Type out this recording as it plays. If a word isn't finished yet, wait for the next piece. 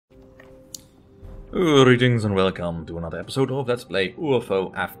Greetings and welcome to another episode of Let's Play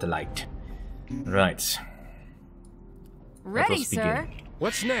UFO Afterlight. Right. Ready, sir.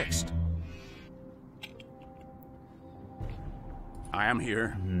 What's next? I am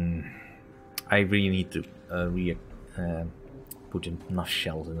here. I really need to put enough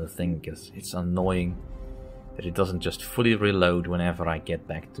shells in the thing, because it's annoying that it doesn't just fully reload whenever I get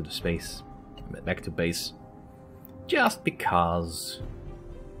back to base. Just because.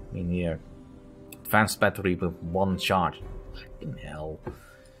 I mean, here. Advanced battery with one charge. Fucking hell.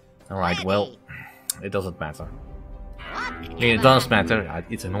 Alright, well, it doesn't matter. I mean, it does matter.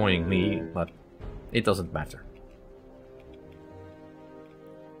 It's annoying me, but it doesn't matter.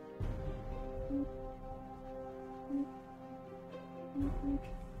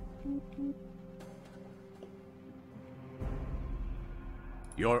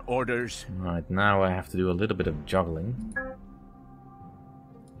 Your orders. Right, now I have to do a little bit of juggling.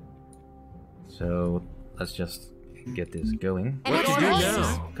 So let's just get this going. What to do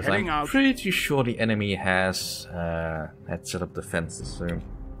now? Because I'm pretty sure the enemy has had set up defenses. So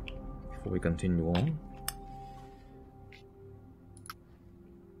before we continue on,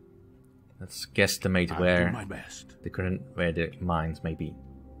 let's guesstimate where the mines may be.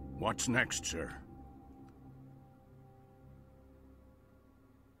 What's next, sir?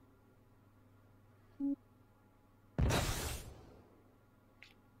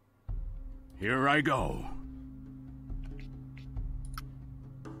 Here I go.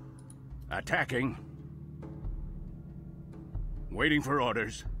 Attacking. Waiting for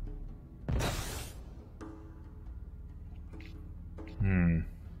orders. I'm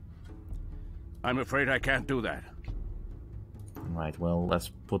afraid I can't do that. Right, well,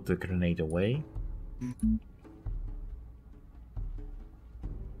 let's put the grenade away.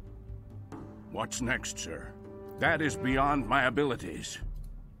 What's next, sir? That is beyond my abilities.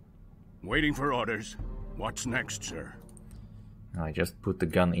 Waiting for orders. What's next, sir? I just put the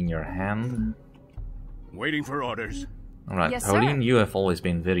gun in your hand. Waiting for orders. Alright, yes, Pauline, you have always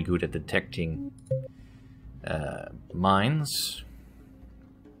been very good at detecting mines.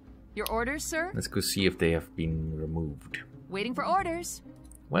 Your orders, sir? Let's go see if they have been removed. Waiting for orders.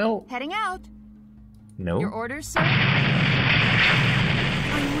 Well, Heading out. no. Your orders, sir? I'm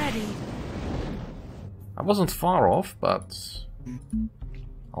ready. I wasn't far off, but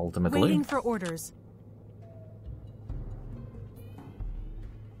ultimately... Waiting for orders.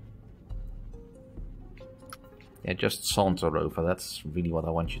 Yeah, just saunter over. That's really what I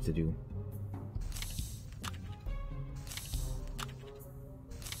want you to do.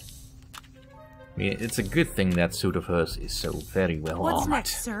 I mean, it's a good thing that suit of hers is so very well armored. What's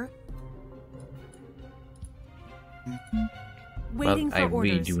next, sir? But Waiting for I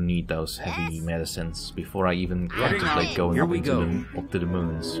orders. really do need those heavy medicines before I even contemplate going up to the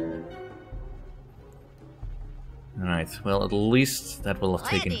moons. Alright, well, at least that will have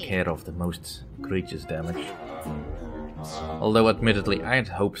taken care of the most egregious damage. Although, admittedly, I had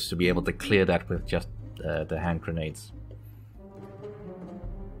hopes to be able to clear that with just the hand grenades.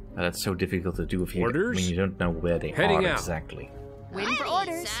 But that's so difficult to do if you, you don't know where they are exactly. Waiting for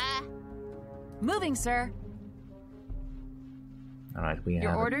orders. Moving, sir. Alright, we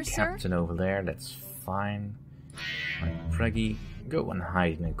have a captain over there, that's fine. Right, Preggy, go and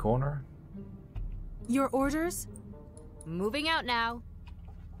hide in a corner. Your orders? Moving out now.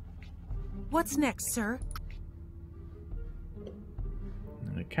 What's next, sir?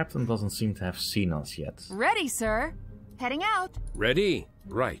 The captain doesn't seem to have seen us yet. Ready, sir. Heading out. Ready?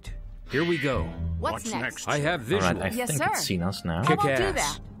 Right. Here we go. What's next? I have visual. Alright, I think it's seen us now. I will do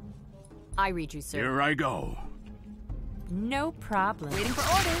that. I read you, sir. Here I go. No problem. Waiting for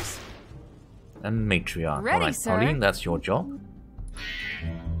orders. And matriarch. Ready, Alright, sir. Pauline, that's your job.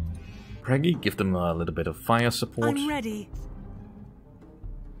 Preggy, give them a little bit of fire support. I'm ready.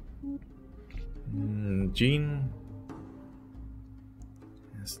 Jean.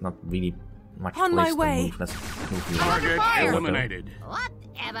 It's not really much On place my way. to move. Let's move you. Target eliminated.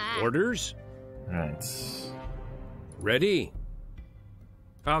 Whatever. Orders? Alright. Ready?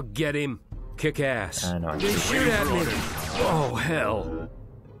 I'll get him. Kick ass. I know. They shoot at me. Oh, hell.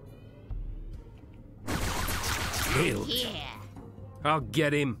 Nailed. Yeah. I'll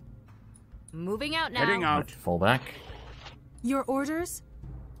get him. Moving out now. Heading out. Right, fall back. Your orders?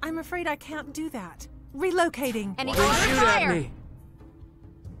 I'm afraid I can't do that. Relocating. Any They shoot at me.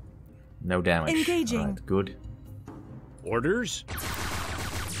 No damage. Engaging. Alright, good. Orders?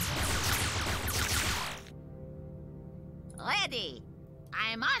 Ready.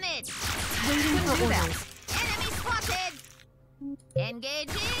 I'm on it. Waiting for orders. Enemy spotted.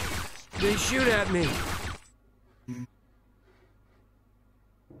 Engaging. They shoot at me.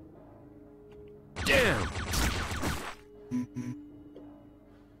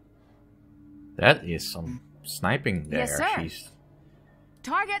 That is some sniping there. Yes, sir. She's...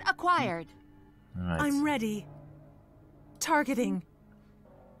 Target acquired. Alright. I'm ready. Targeting.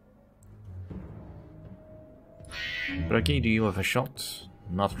 Becky, do you have a shot?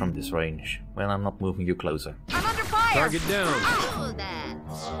 Not from this range. Well, I'm not moving you closer. I'm under fire. Target down. Oh, that.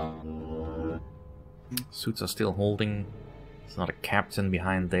 Suits are still holding. There's not a captain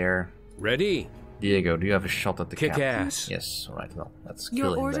behind there. Ready? Diego, do you have a shot at the Kick captain? ass. Yes, alright, well, let's kill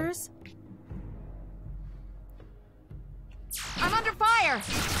Your him orders? I'm under fire.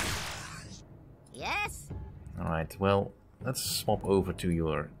 Yes. Alright, well, let's swap over to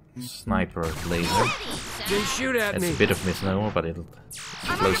your sniper laser. Ready, sir. Then shoot at It's me. a bit of misnomer, but it's the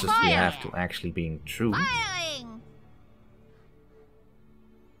I'm under closest we fire. have to actually being true. Firing.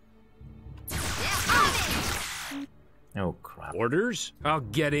 They're on it. Oh crap. Orders? I'll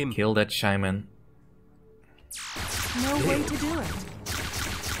get him. Kill that shaman. No way to do it.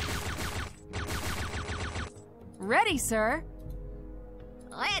 Ready, sir.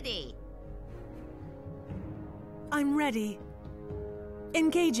 Ready. I'm ready.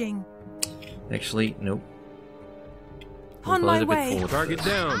 Engaging. Actually, nope. On We'll my go a bit way. forward Target first.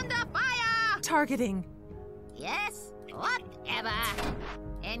 down. Under fire. Targeting. Yes. Whatever.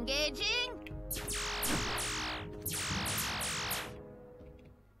 Engaging.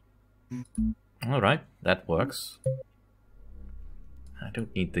 Alright, that works. I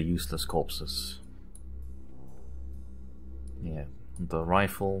don't need the useless corpses. Yeah, the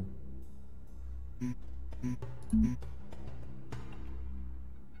rifle.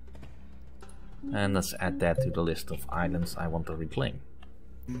 And let's add that to the list of items I want to reclaim.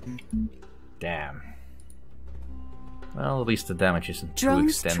 Damn. Well, at least the damage isn't too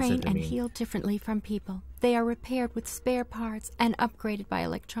Drones extensive. train I and mean, heal differently from people. They are repaired with spare parts and upgraded by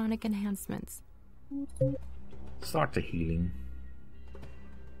electronic enhancements. start the healing.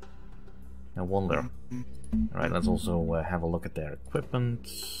 I wonder. Alright, let's also have a look at their equipment.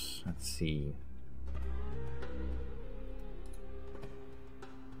 Let's see.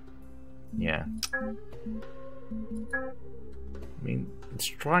 Yeah. I mean, it's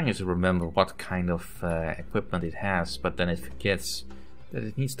trying to remember what kind of equipment it has, but then it forgets that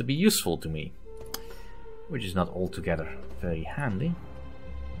it needs to be useful to me. Which is not altogether very handy.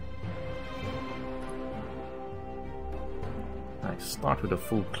 I start with a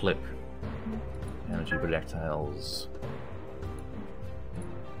full clip. Energy projectiles.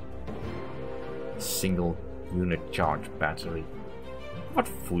 Single unit charge battery. What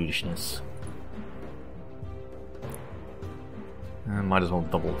foolishness. I might as well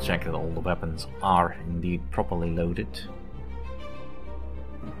double check that all the weapons are indeed properly loaded.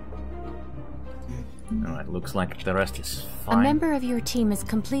 Alright, looks like the rest is fine. A member of your team is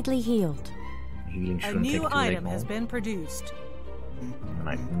completely healed. Healing A shouldn't take new too item long. has been produced.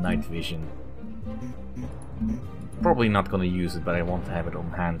 Night vision. Probably not gonna use it, but I want to have it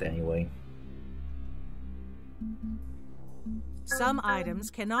on hand anyway. Some items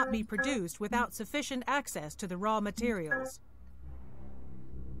cannot be produced without sufficient access to the raw materials.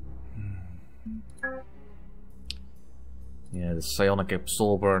 Yeah, the psionic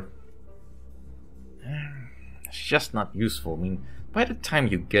absorber. It's just not useful. I mean, by the time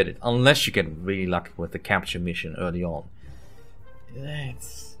you get it, unless you get really lucky with the capture mission early on,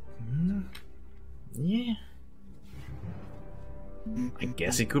 it's... yeah. I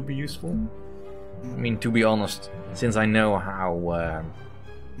guess it could be useful. I mean, to be honest, since I know how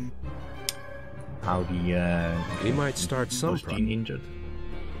the He might start some was Jean injured?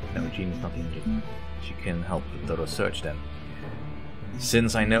 No, Jean is not injured. She can help with the research then.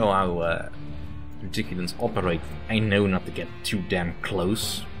 Since I know how reticulans operate, I know not to get too damn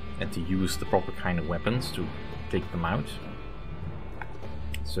close and to use the proper kind of weapons to take them out.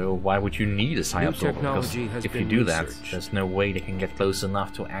 So why would you need a psi New absorber? Because technology has if you been do that, researched. there's no way they can get close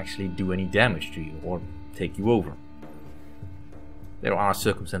enough to actually do any damage to you or take you over. There are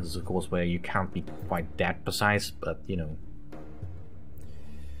circumstances, of course, where you can't be quite that precise, but you know.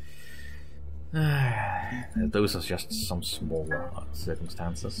 Those are just some smaller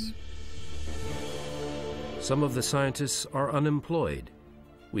circumstances. Some of the scientists are unemployed.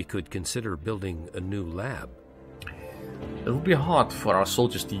 We could consider building a new lab. It would be hard for our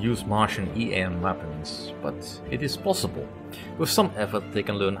soldiers to use Martian EM weapons, but it is possible. With some effort they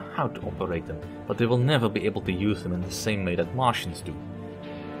can learn how to operate them, but they will never be able to use them in the same way that Martians do.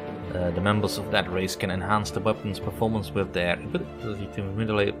 The members of that race can enhance the weapon's performance with their ability to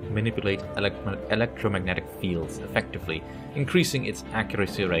manipulate electromagnetic fields effectively, increasing its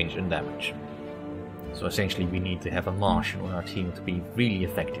accuracy, range and damage. So essentially we need to have a Martian on our team to be really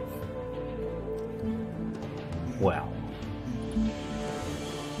effective. Well,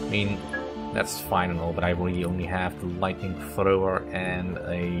 I mean, That's fine and all, but I really only have the lightning thrower and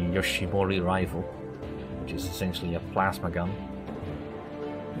a Yoshimori rifle, which is essentially a plasma gun.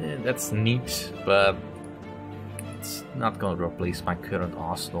 Yeah, that's neat, but it's not going to replace my current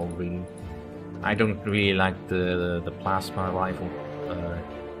arsenal, really. I don't really like the plasma rifle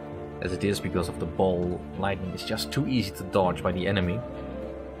as it is because of the ball lightning. It's just too easy to dodge by the enemy,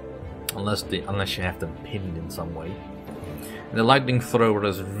 unless you have them pinned in some way. And the lightning thrower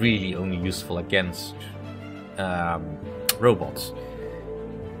is really only useful against robots,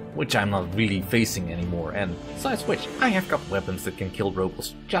 which I'm not really facing anymore. And besides which, I have got weapons that can kill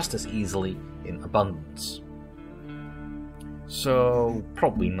robots just as easily in abundance. So,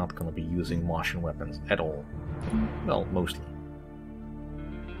 probably not gonna be using Martian weapons at all. Well, mostly.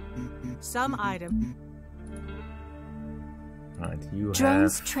 Some item. Right, you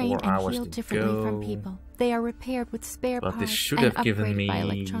Drones have train 4 and hours heal to differently go. from people. They are repaired with spare But parts this should and have given upgraded me by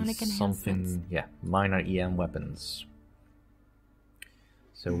electronic something, enhancements. yeah, minor EM weapons.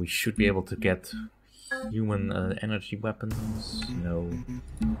 So we should be able to get human energy weapons. No,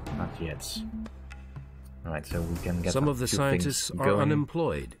 not yet. Alright, so we can get Some of the few scientists things are going.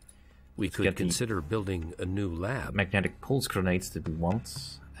 unemployed. We Let's could get the consider building a new lab. Magnetic pulse grenades that we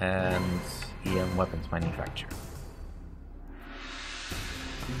want, and EM weapons manufacture.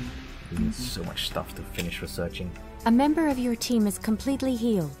 We need so much stuff to finish researching. A member of your team is completely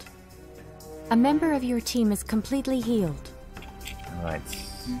healed. A member of your team is completely healed. Alright.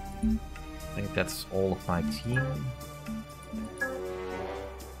 I think that's all of my team.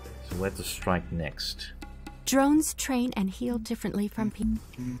 So where to strike next? Drones train and heal differently from people.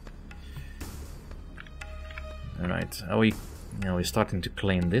 Alright, are we we're starting to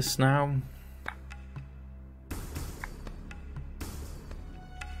claim this now?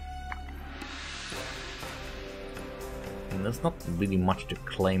 And there's not really much to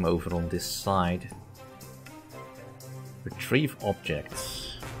claim over on this side. Retrieve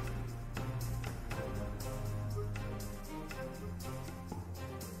objects.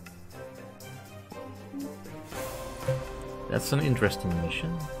 That's an interesting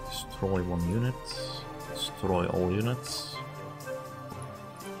mission. Destroy 1 unit. Destroy all units.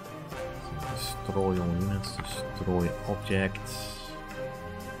 Destroy all units. Destroy objects.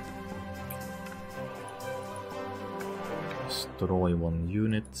 Destroy 1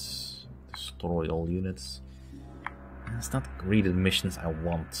 unit. Destroy all units. It's not really the missions I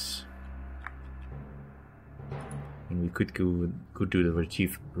want. And we could do the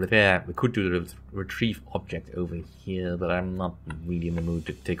retrieve there. We could do the retrieve object over here, but I'm not really in the mood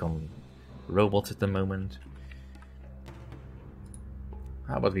to take on robots at the moment.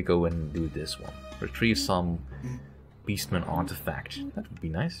 How about we go and do this one? Retrieve some Beastman artifact. That would be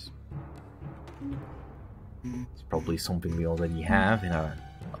nice. It's probably something we already have in our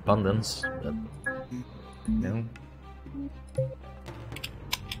abundance, but no.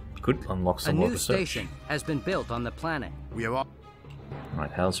 Could unlock some more research. A new station has been built on the planet. We have all...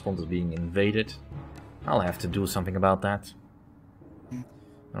 Alright, Hellspawn is being invaded. I'll have to do something about that.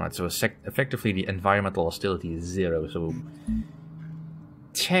 Alright, so effectively the environmental hostility is 0, so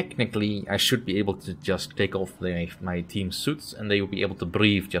technically I should be able to just take off my team suits and they will be able to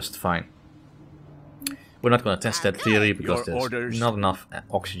breathe just fine. We're not going to test that theory because there's not enough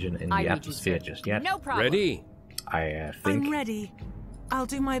oxygen in the atmosphere just yet. No problem. Ready? I think. I'm ready. I'll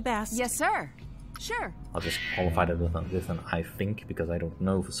do my best. Yes, sir. Sure. I'll just qualify that with an I think, because I don't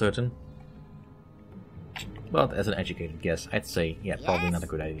know for certain. But as an educated guess, I'd say, yeah, probably not a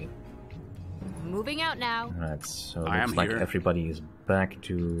good idea. Moving out now. Alright, so I looks am like here. everybody is back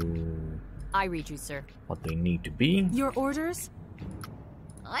to I read you, sir. what they need to be. Your orders?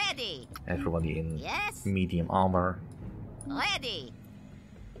 Ready. Everybody in Yes. medium armor. Ready.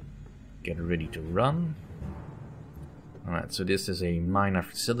 Get ready to run. Alright, so this is a miner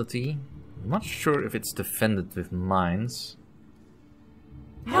facility. I'm not sure if it's defended with mines.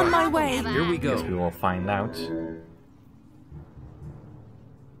 On my way. Here we Guess we go. will find out.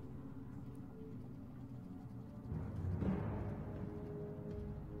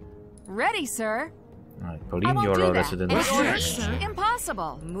 Ready, sir. Alright, I Pauline, won't you're do a that. resident. Any of orders? Cenega.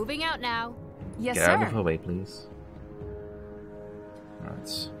 Impossible. Moving out now. Yes, Get out of sir. her way, please.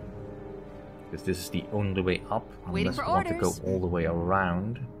 Alright. Because this is the only way up, Waiting unless for we want to go orders. all the way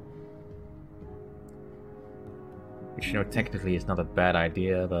around. Which, you know, technically is not a bad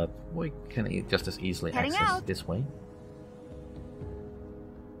idea, but we can just as easily Heading access out. this way.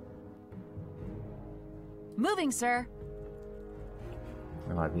 Moving, sir.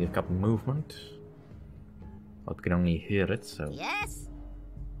 Alright, we've got movement. But we can only hear it, so... Yes.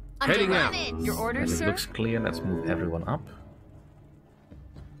 Heading out. Your As orders, it sir. looks clear, let's move everyone up.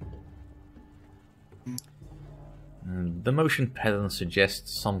 The motion pattern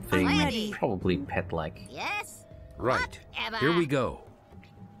suggests something ready. probably pet-like. Yes? Right. Whatever. Here we go.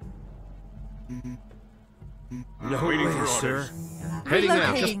 No Waiting way, for sir. orders. Heading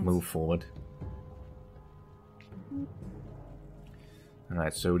out. Just move forward.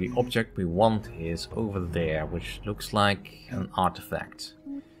 Alright, so the object we want is over there, which looks like an artifact.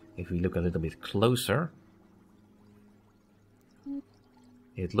 If we look a little bit closer,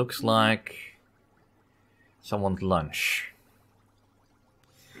 it looks like someone's lunch.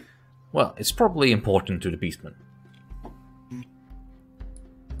 Well, it's probably important to the Beastman.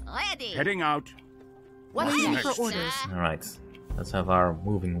 Ready. Heading out. What's Waiting next, for orders. sir? Alright, let's have our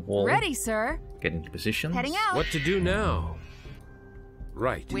moving wall. Ready, sir. Get into position. Heading out. What to do now?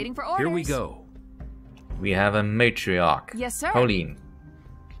 Right. Waiting for Here we orders. go. We have a matriarch. Yes, sir. Pauline.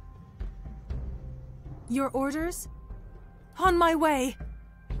 Your orders? On my way.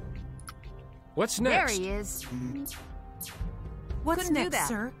 What's There next? he is. What's Couldn't do next, that.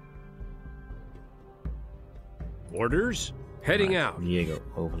 sir? Orders? Heading Right, out. Diego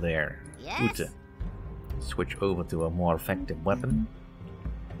over there. Yes. Ute. Switch over to a more effective weapon.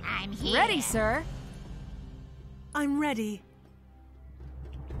 I'm here. Ready, sir. I'm ready.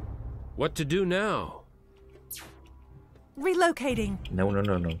 What to do now? Relocating. No.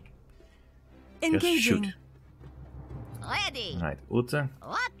 Just Engaging. shoot. Ready. Alright, Ute.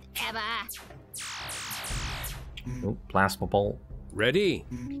 Whatever. Oh, plasma ball. Ready?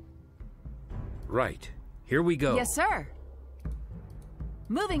 Right. Here we go. Yes, sir.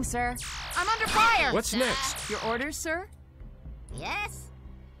 Moving, sir. I'm under fire. What's next? Your orders, sir? Yes.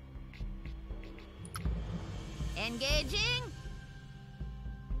 Engaging.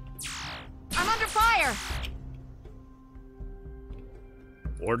 I'm under fire.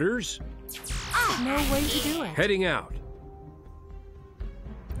 Orders? No way to do it. Heading out.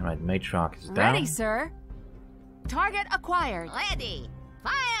 Alright, matriarch is down. Ready, sir. Target acquired. Ready.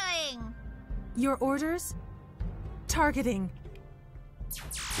 Firing. Your orders? Targeting.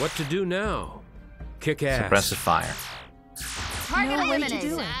 What to do now? Kick ass. Suppressive fire. Target No way to eliminated.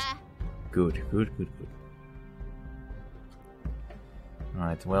 do it. Good.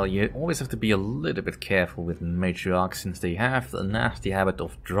 Alright, well, you always have to be a little bit careful with matriarchs since they have a nasty habit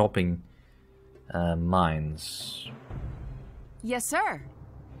of dropping mines. Yes, sir.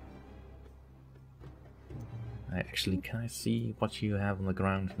 Actually, can I see what you have on the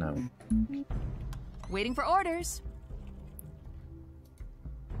ground? No. Waiting for orders.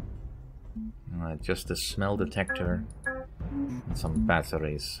 Alright, just a smell detector and some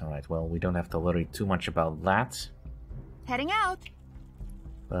batteries. Alright, well, we don't have to worry too much about that. Heading out.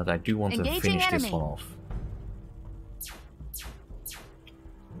 But I do want to Engaging finish this enemy. one off.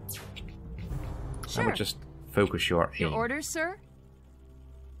 I Sure. would just focus your aim. Your orders, sir?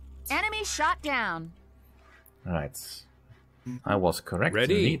 Enemy shot down. Alright. I was correct.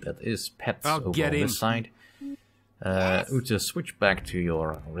 Ready? Indeed, that is pets I'll over get on him. this side. Ute, switch back to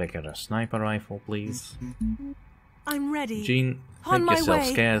your regular sniper rifle, please. I'm ready. Jean, On make my yourself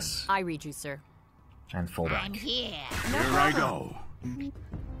way. scarce I read you, sir. and fall back. here. Here I go.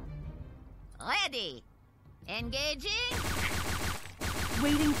 Ready. Engaging.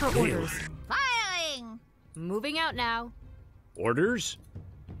 Waiting for orders. Firing. Moving out now. Orders?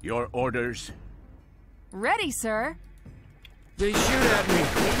 Your orders. Ready, sir. They shoot at me.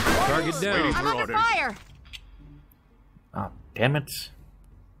 Target Waiting down. for I'm under orders. fire. Ah, damn it.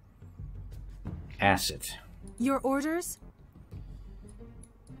 Acid. Your orders?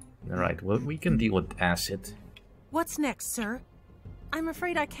 Alright, well, we can deal with acid. What's next, sir? I'm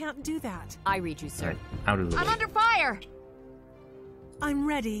afraid I can't do that. I read you, sir. Alright, out of the I'm way. under fire. I'm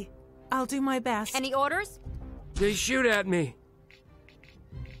ready. I'll do my best. Any orders? They shoot at me.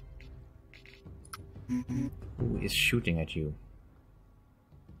 Who is shooting at you?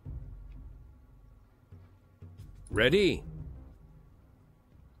 Ready?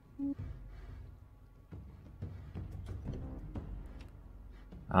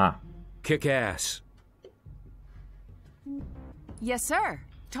 Ah, Kick ass. Yes, sir.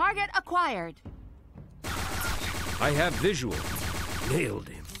 Target acquired. I have visual. Nailed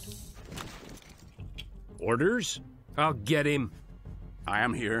him. Orders? I'll get him. I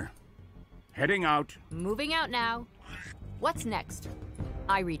am here. Heading out. Moving out now. What's next?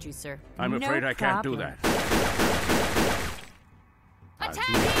 I read you, sir. I'm No afraid I can't do problem. that.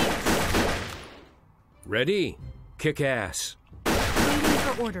 Attacking! Ready? Kick ass. Waiting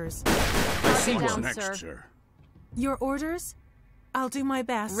for orders. I see Target What's one. down, next, sir. sir? Your orders? I'll do my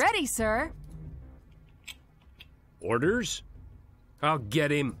best. Ready, sir. Orders? I'll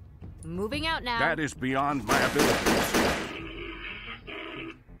get him. Moving out now. That is beyond my abilities.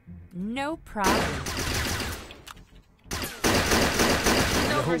 No problem.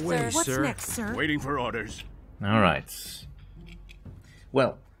 away, What's sir. next, sir? Waiting for orders. Alright.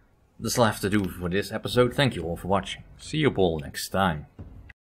 Well, this'll have to do for this episode. Thank you all for watching. See you all next time.